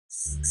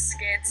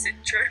Scared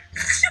syndrome.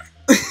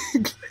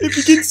 If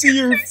you can see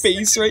your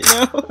face right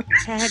now.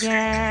 I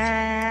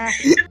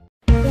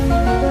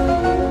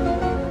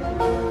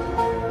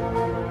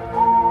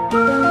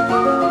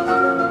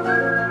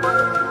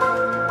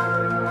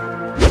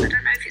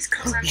don't know if it's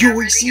because I'm Yo,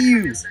 I see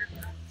you.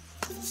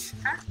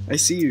 Huh? I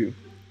see you.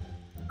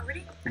 Oh,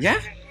 really? Yeah?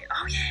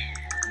 Oh, yeah.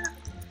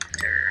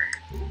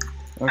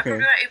 Okay.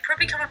 It'd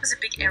probably come up as a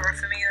big error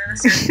for me though.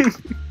 So.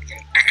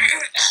 Okay.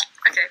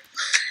 Okay.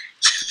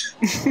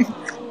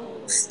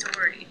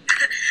 Story.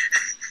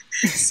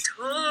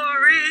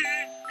 Story.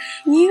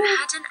 You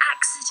had an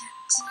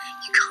accident.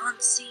 You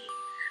can't see,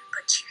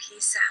 but you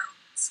hear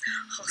sounds.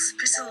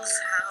 Hospital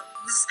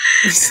sounds.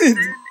 And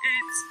then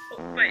it's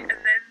wait,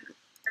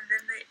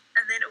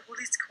 and then all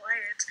is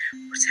quiet.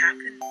 What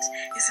happened?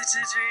 Is it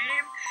a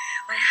dream?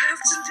 I have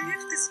to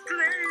leave this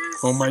place.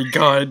 Oh my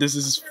god, this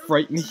is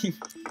frightening.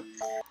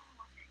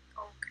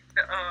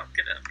 I'm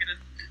gonna.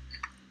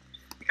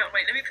 I can't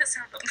wait. Let me put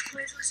sound on.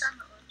 Where's my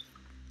sound on?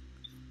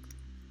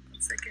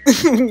 1 second.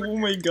 Oh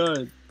my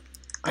god.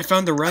 I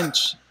found the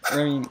wrench.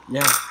 I mean,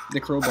 yeah, the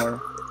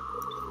crowbar.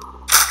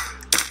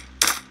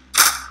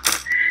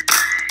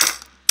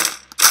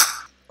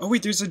 Oh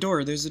wait, there's a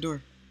door. There's a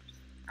door.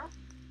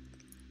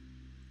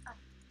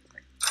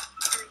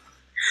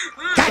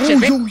 Gotcha, oh,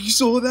 yo, you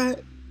saw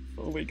that?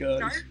 Oh my gosh.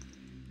 No,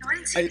 I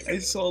didn't see anything. I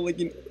saw like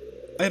an...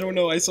 I don't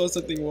know, I saw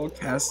something walk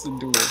past the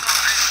door.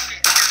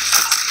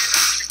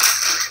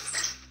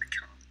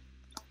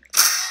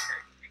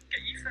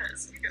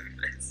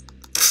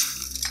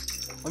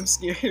 I'm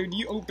scared.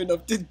 You open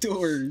up the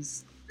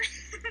doors.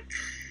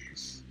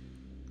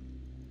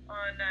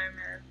 Oh no,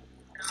 man.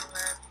 No,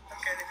 man.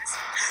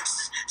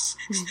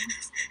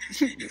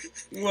 Okay,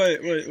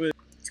 What?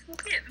 let's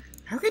walk in.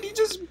 How could you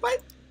just...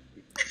 What?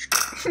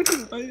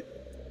 What?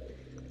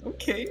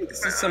 Okay,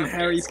 this is some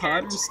Harry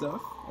Potter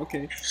stuff.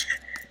 Okay.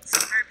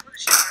 Some Harry Potter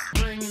shit.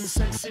 Bringing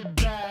sexy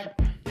back.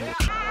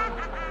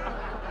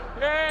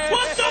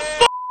 What the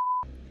f***?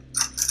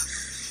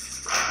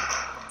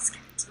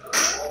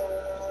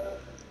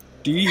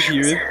 Do you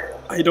hear it?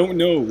 I don't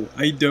know.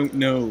 I don't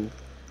know.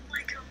 Oh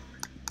my god.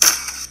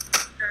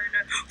 No.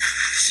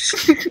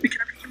 Can I pick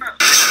him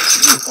up?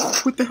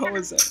 What the hell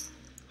was that?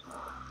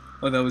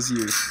 Oh, that was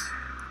you.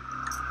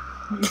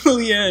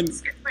 Lillian!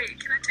 Wait,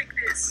 can I take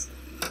this?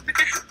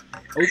 Okay.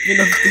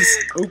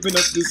 Open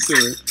up this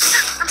door.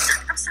 I'm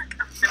stuck.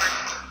 Oh, no,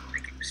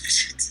 okay,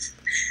 shit.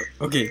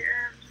 Okay.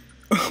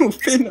 Yeah,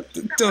 Open up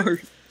the door.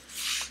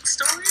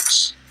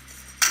 storage?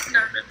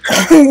 No.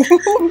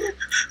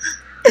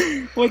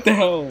 What the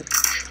hell?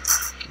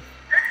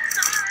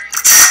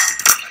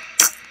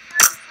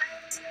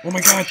 Oh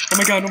my god.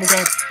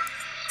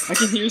 I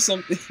can hear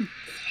something. Same.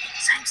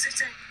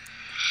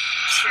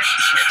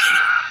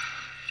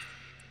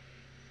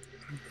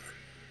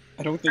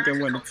 I don't think I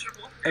want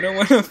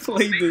to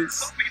play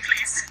this. Help me,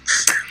 please.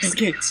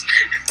 Okay.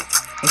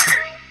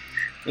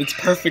 It's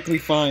perfectly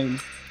fine.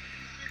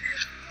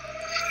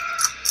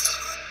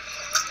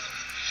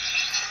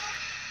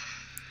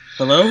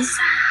 Hello?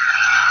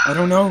 I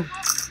don't know.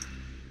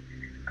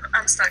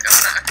 I'm stuck. I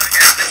can't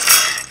get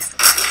this.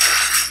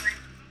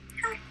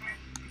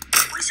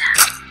 What is that?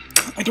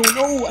 I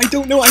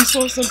don't know. I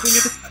saw something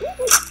at the...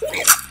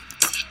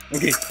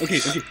 Okay.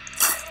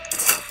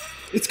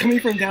 It's coming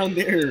from down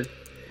there.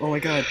 Oh my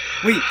god.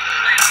 Wait.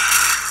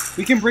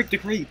 We can break the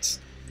crates.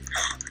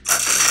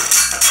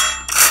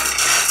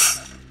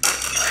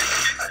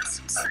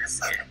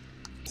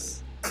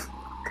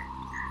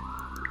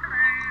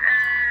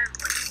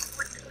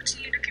 What are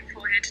you looking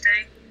for here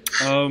today?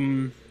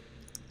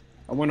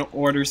 I want to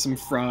order some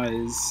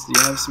fries. Do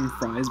you have some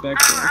fries back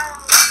there?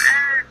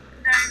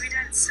 No, we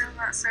don't sell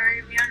that.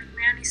 Sorry, we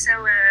only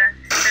sell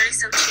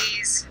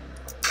cheese.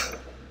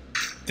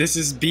 This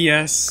is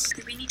BS.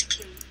 We need a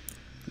key.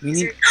 We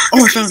need...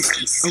 Oh, I found it!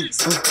 Oh.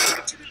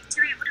 What do we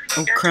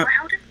do? Crap. Do I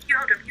hold him? You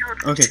hold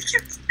him.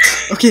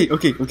 Okay.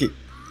 Okay.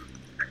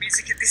 The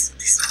music of this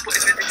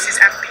whatever this is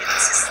ambient.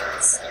 This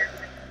is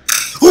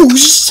Oh,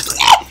 shit!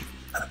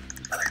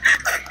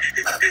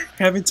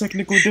 Having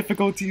technical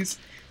difficulties.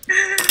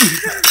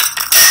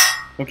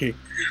 Okay.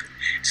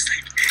 Just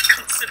like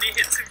constantly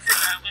hits him for an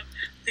hour. I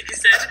think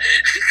he's dead.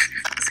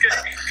 Let's go.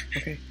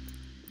 Okay.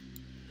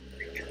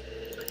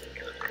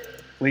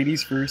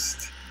 Ladies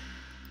first.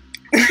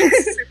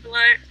 So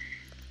polite.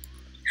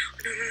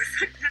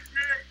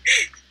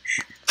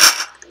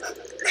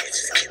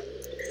 Just kill him.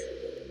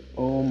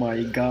 Oh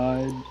my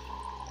god.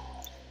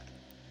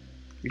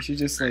 We should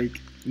just like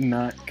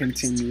not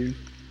continue.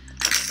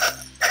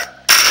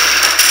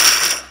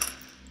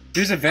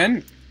 There's a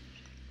vent.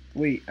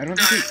 Wait, I don't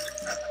think we...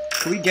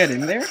 Can we get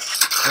in there?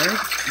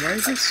 Why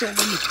is there so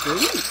many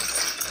food?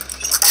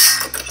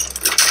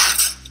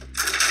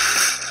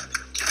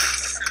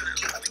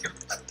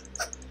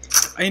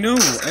 I know,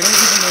 I don't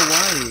even know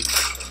why.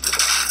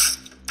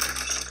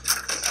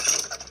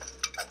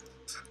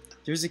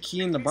 There's a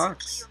key in the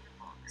box.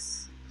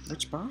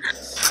 Which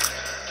box?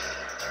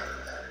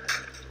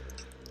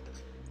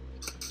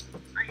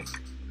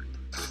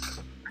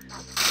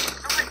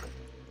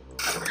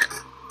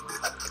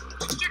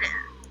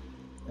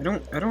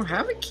 I don't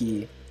have a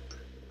key.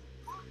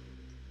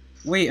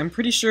 Wait, I'm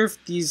pretty sure if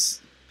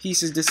these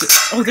pieces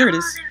oh, there it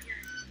is.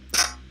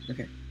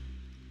 Okay.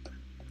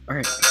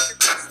 Alright.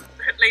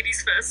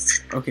 Ladies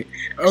first. Okay.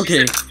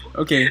 Okay.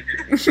 Okay.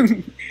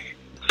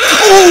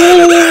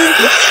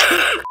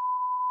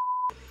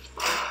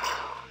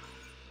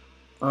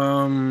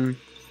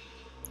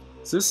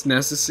 Is this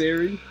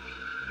necessary?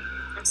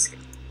 I'm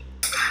scared.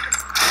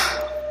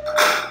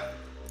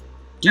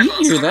 Do you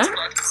hear that?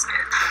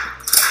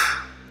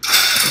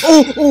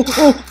 Oh! Oh!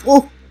 Oh!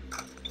 Oh!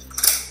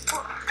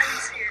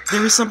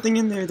 There was something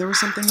in there. There was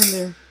something in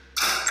there.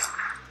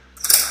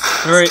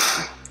 Alright.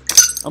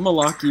 I'm gonna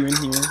lock you in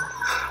here.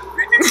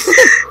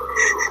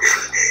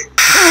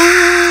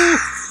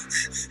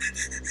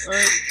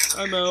 Alright,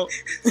 I'm out.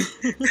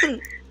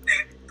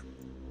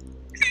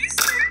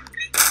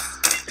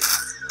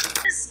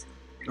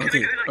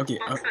 Okay, okay.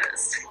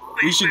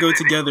 We should go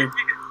together.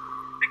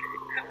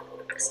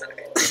 I'm stuck.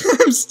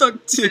 I'm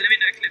stuck too. Let me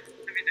know, Clip.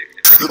 Let me know,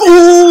 Clip.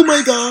 Oh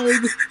my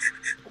god!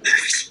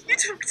 You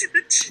talk to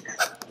the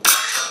chat.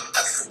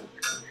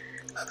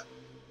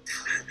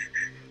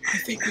 I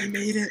think we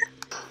made it.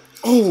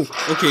 Oh,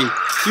 okay.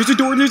 There's a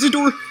door, there's a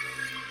door!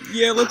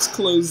 Yeah, let's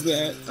close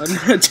that. I'm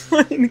not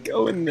trying to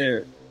go in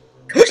there.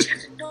 Gosh, you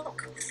had to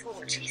knock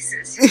before,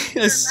 Jesus.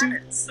 Yes. So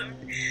knock,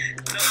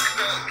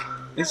 knock.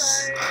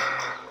 Yes.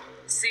 Hello.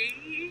 See?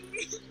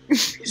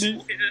 She's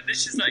walking in and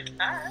she's like,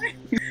 hi.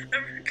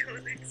 I'm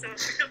recording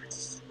something.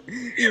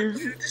 You're... I'm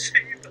going to show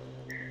you that.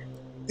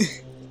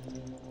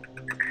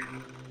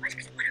 Why do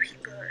we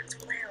eat birds?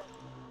 What they are?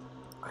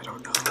 I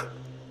don't know.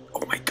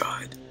 Oh my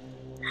god.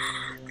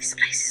 This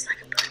place is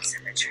like a bird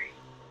cemetery.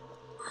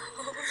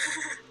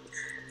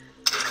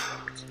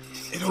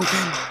 It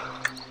opened.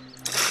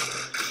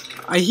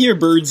 I hear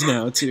birds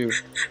now too.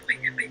 Wait,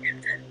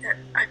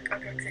 I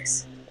broke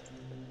this.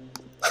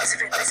 There's a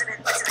vent, there's a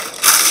vent, there's a vent.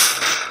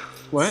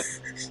 What?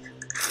 There's a vent.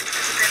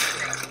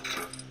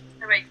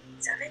 No, wait,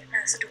 is that a vent? No,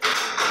 it's a door.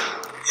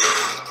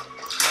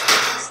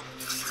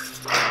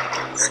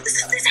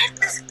 There's that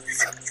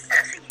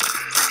thing.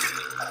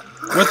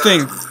 What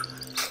thing?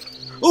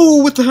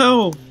 Oh, what the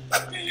hell?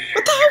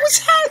 What the hell was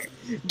that?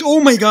 Oh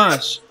my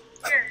gosh.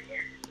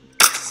 Yeah.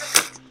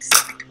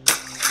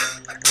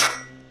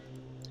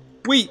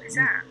 Wait. What is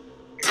that?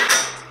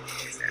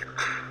 What is that?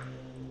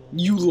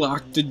 You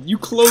locked it. You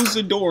closed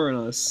the door on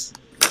us.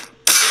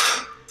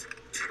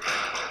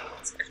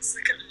 It's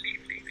like a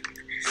leave.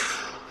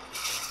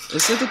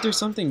 It said that there's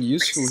something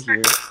useful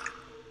here.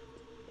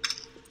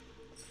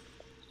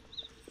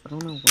 I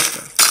don't know what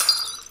the...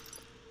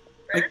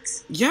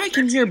 Birds? Yeah, I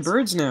can hear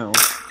birds now.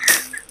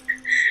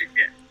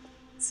 Yeah.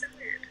 It's so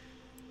weird.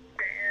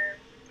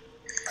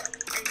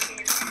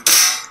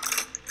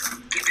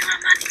 Give me my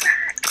money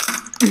back.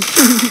 I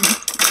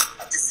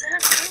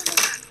deserve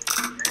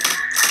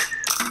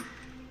more.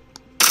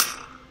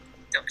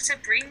 Dr.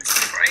 Breen's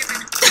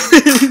private.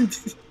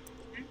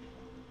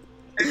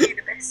 Only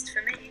the best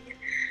for me.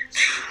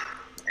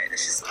 Right,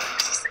 let's just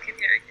look in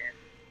here again.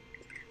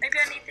 Maybe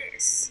I need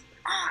this.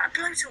 Oh, a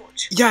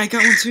blowtorch. Yeah, I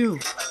got one too.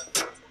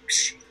 Oh,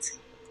 shit.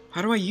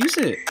 How do I use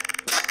it? I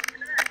don't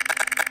know.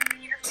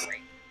 Maybe you have to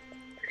wait.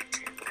 Put it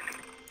in.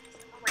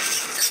 Oh, wait.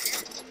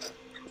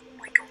 Oh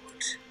my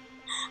god.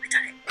 I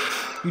done it.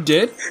 You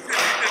did? No.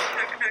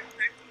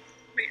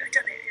 Wait, I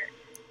done it, yeah.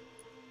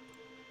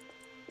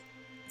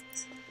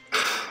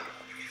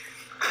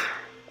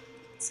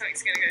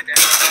 Something's gonna go down.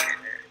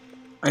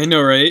 I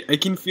know, right? I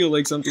can feel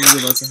like something's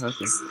about to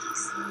happen.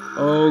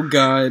 Oh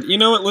god. You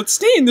know what? Let's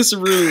stay in this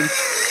room.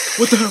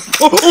 What the hell?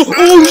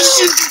 Oh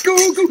shit! Go!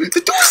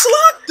 The door's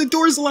locked! The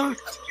door's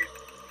locked!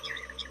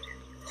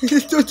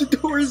 The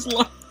door is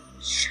locked.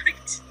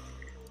 Shite.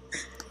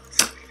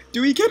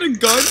 Do we get a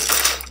gun?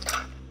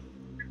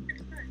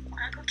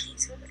 I got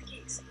keys. What were the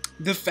keys?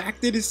 The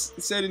fact that it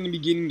said in the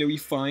beginning that we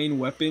find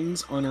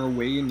weapons on our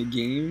way in the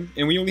game,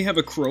 and we only have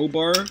a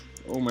crowbar,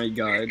 oh my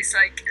god. It's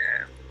like,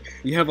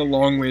 We have a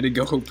long way to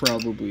go,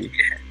 probably.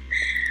 yeah.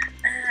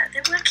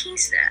 There were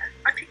keys there.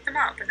 I picked them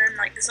up, and then,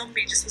 like, the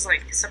zombie just was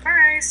like,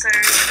 surprise, so I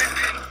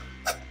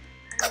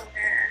don't know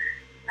where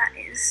that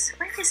is.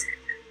 Where is it?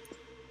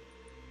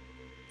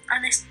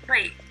 Unless,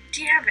 wait,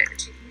 do you have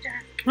it? You don't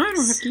have keys. No, I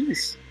don't have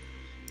keys.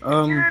 I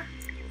don't know.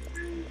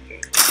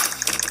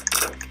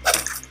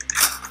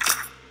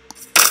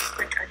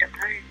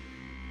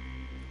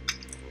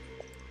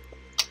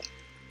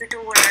 The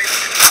door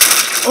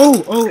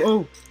open.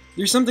 Oh!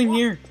 There's something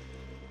here.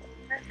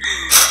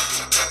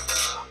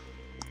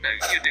 No,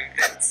 you're doing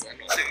vents. I'm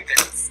not doing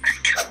vents. I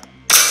can't.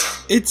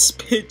 It's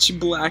pitch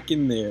black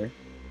in there.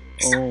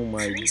 It's Oh not,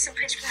 my. for me, it's not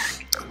pitch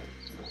black.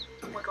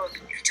 Oh my god,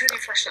 if you turn your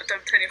flashlight,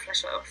 don't turn your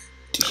flashlight off.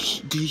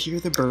 Do you hear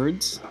the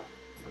birds?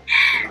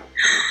 Yeah.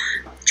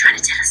 Trying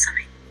to tell us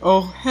something.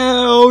 Oh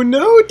hell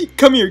no!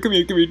 Come here. Do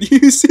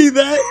you see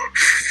that?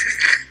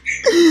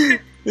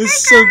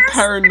 It's so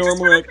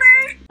paranormal.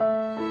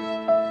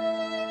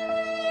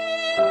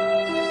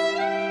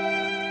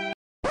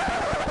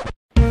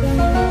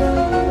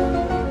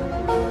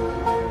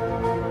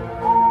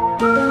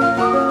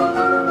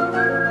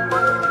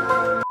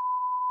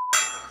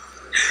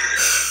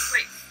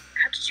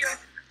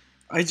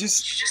 I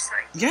just... You just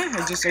like... Yeah,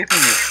 I just opened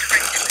it.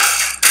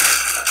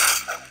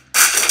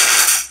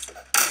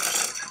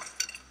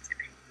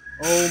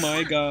 Oh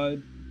my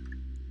god.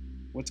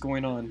 What's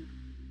going on?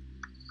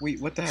 Wait,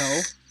 what the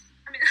hell?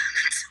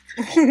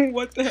 I mean,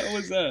 What the hell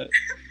was that?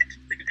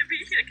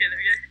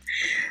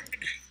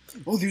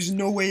 Oh, there's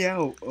no way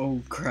out.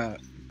 Oh,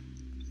 crap.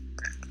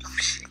 Oh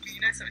shit, you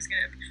know something's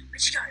gonna happen.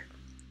 Where'd you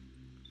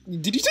go?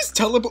 Did you just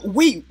teleport?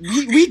 Wait,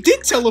 we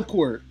did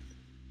teleport.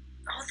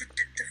 Oh,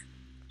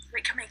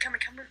 wait, come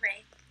with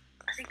me.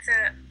 I think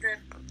the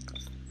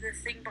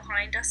thing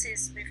behind us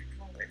is moving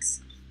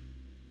forwards.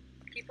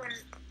 Keep on.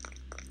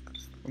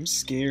 I'm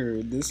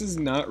scared. This is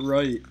not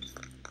right.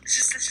 Let's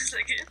just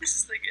like it. This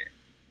is like it.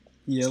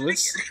 Yeah, Just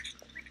let's... like it.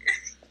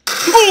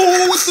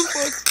 Oh, what the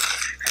fuck?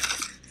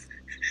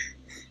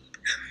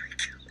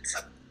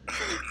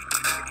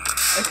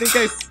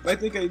 I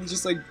think I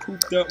just like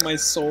pooped out my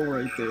soul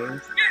right there.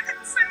 Yeah,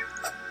 it's so...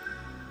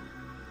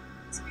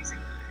 It's amazing.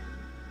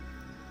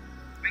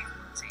 Wait,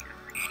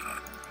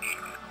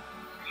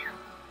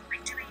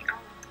 oh,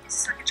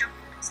 it's like a jump.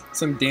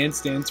 Some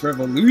Dance Dance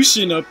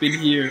Revolution up in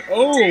here.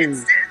 Oh!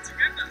 Dance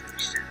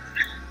Revolution.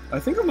 I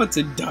think I'm about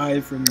to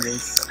die from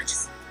this. I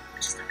just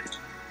died.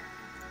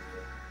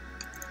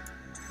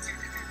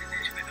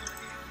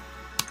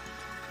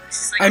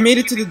 This is like I made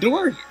it to the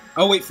door.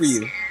 I'll wait for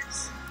you.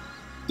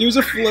 There's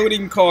a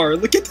floating car.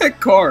 Look at that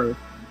car. Do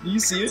you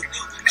see it?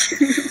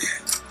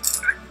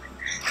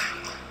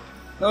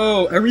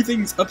 Oh,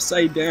 everything's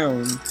upside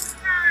down. Yeah,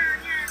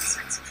 this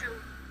makes me feel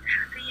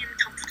happy and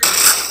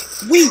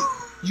comfortable. Wait,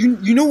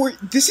 you know where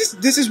this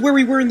is where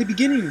we were in the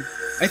beginning,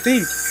 I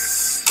think.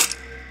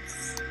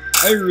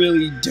 I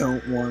really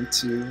don't want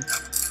to.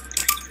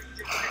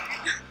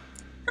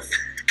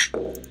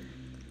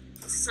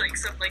 It's like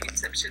something like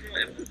Inception,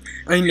 whatever.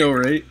 I know,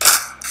 right?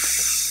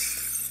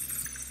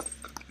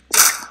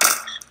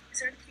 Is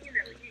there anything in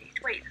there we need?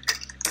 Wait.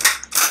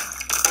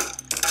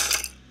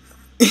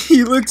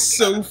 He looks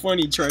so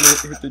funny trying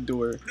to hit the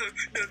door. No.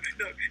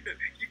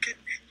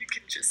 You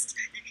can just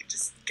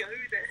go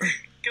there.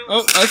 Go.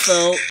 Oh, I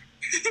fell.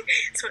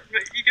 It's fine,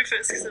 right, you go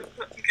first because I'm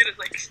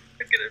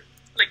gonna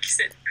like you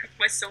said, poop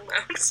my soul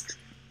out.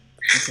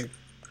 Okay.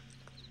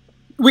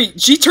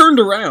 Wait, she turned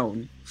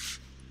around.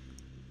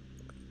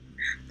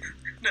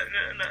 No, mate.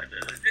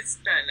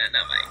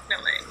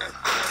 I'm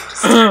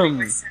just turning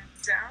myself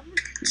down.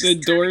 The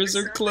doors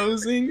are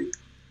closing. I'm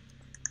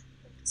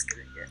just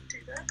gonna do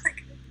that.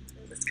 Okay,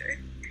 let's go.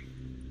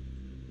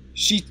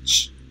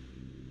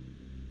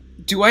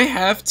 Do I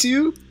have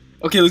to?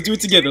 Okay, let's do it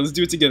together.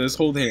 Let's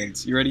hold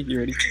hands. You ready? Yeah,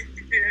 I'm ready.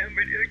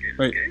 Okay,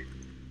 Right. okay.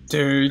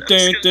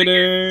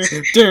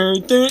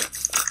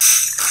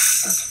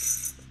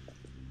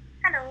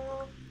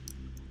 Hello.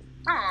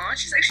 Aw,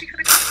 she's actually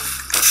kind of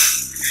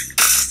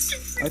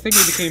I think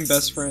we became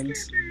best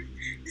friends. You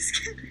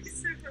scared me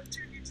so much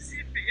when you just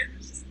hit me. I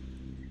was just...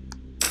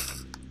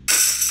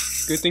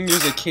 Good thing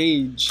there's a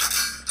cage.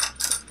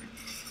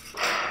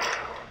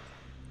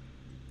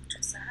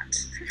 What's that?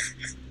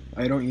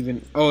 I don't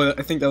even... Oh,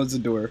 I think that was the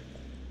door.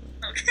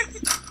 Okay.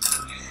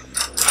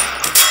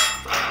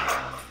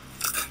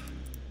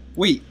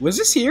 Wait, was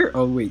this here?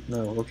 Oh, wait,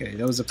 no, okay,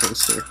 that was a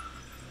poster.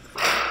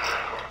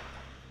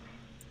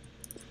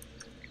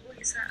 What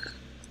is that?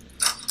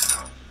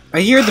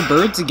 I hear the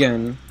birds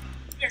again.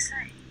 Yes,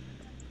 hey.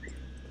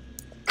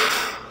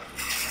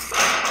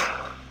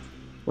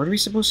 What are we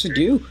supposed to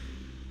do?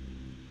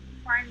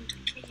 Find a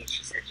key,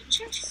 she said, didn't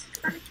she? She said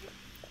find a key.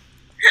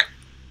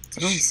 I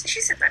don't,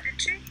 She said that, didn't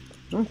she? I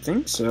don't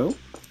think so.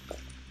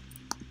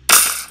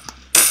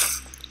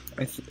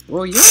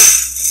 Well, yeah.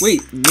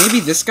 Wait, maybe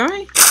this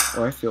guy?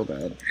 Oh, I feel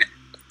bad.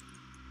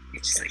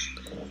 It's just like...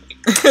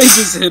 I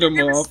just hit him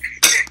off.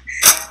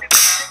 There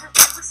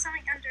was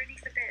something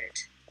underneath the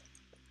bed.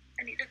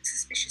 And it looked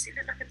suspicious. It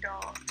looked like a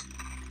dog.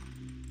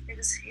 It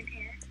was in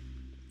here.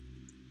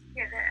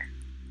 Yeah, there.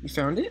 You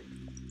found it?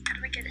 How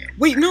do I get it?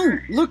 Wait, no!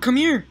 Look, come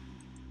here!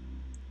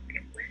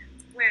 Okay,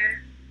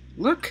 where?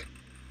 Look!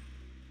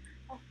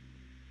 Oh.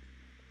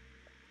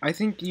 I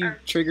think you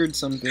triggered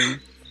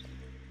something.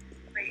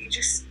 Wait, you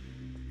just...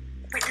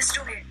 Wait, there's a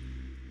door here.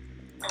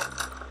 Oh,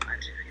 I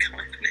can't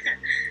open it.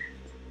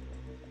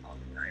 Oh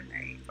no,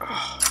 mate.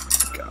 Oh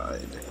my god.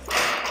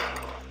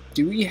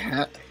 Do we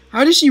have...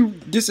 How did she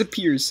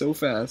disappear so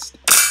fast?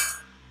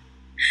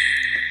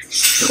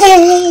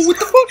 Oh, what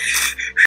the fuck?